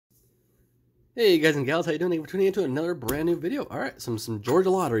Hey guys and gals, how you doing? Thank you for tuning into another brand new video. Alright, some Georgia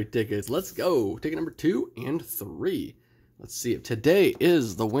lottery tickets. Let's go. Ticket number 2 and 3. Let's see if today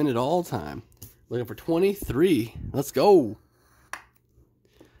is the win it all time. Looking for 23. Let's go.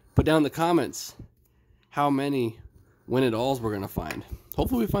 Put down in the comments how many win it alls we're going to find.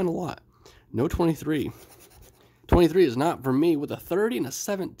 Hopefully we find a lot. No 23. 23 is not for me with a 30 and a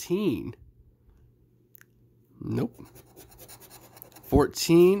 17. Nope.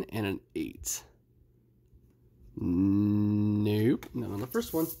 14 and an 8. Nope. Not on the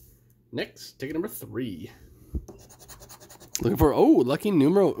first one. Next, ticket number 3. Looking for, oh, lucky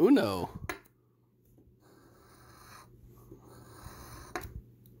numero uno.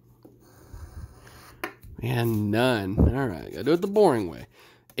 And none. All right, gotta do it the boring way.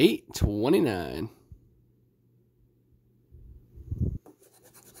 829.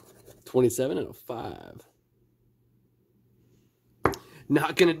 27 and a 5.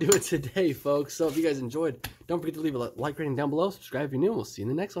 Not going to do it today, folks. So if you guys enjoyed, don't forget to leave a like rating down below. Subscribe if you're new. We'll see you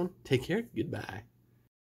in the next one. Take care. Goodbye.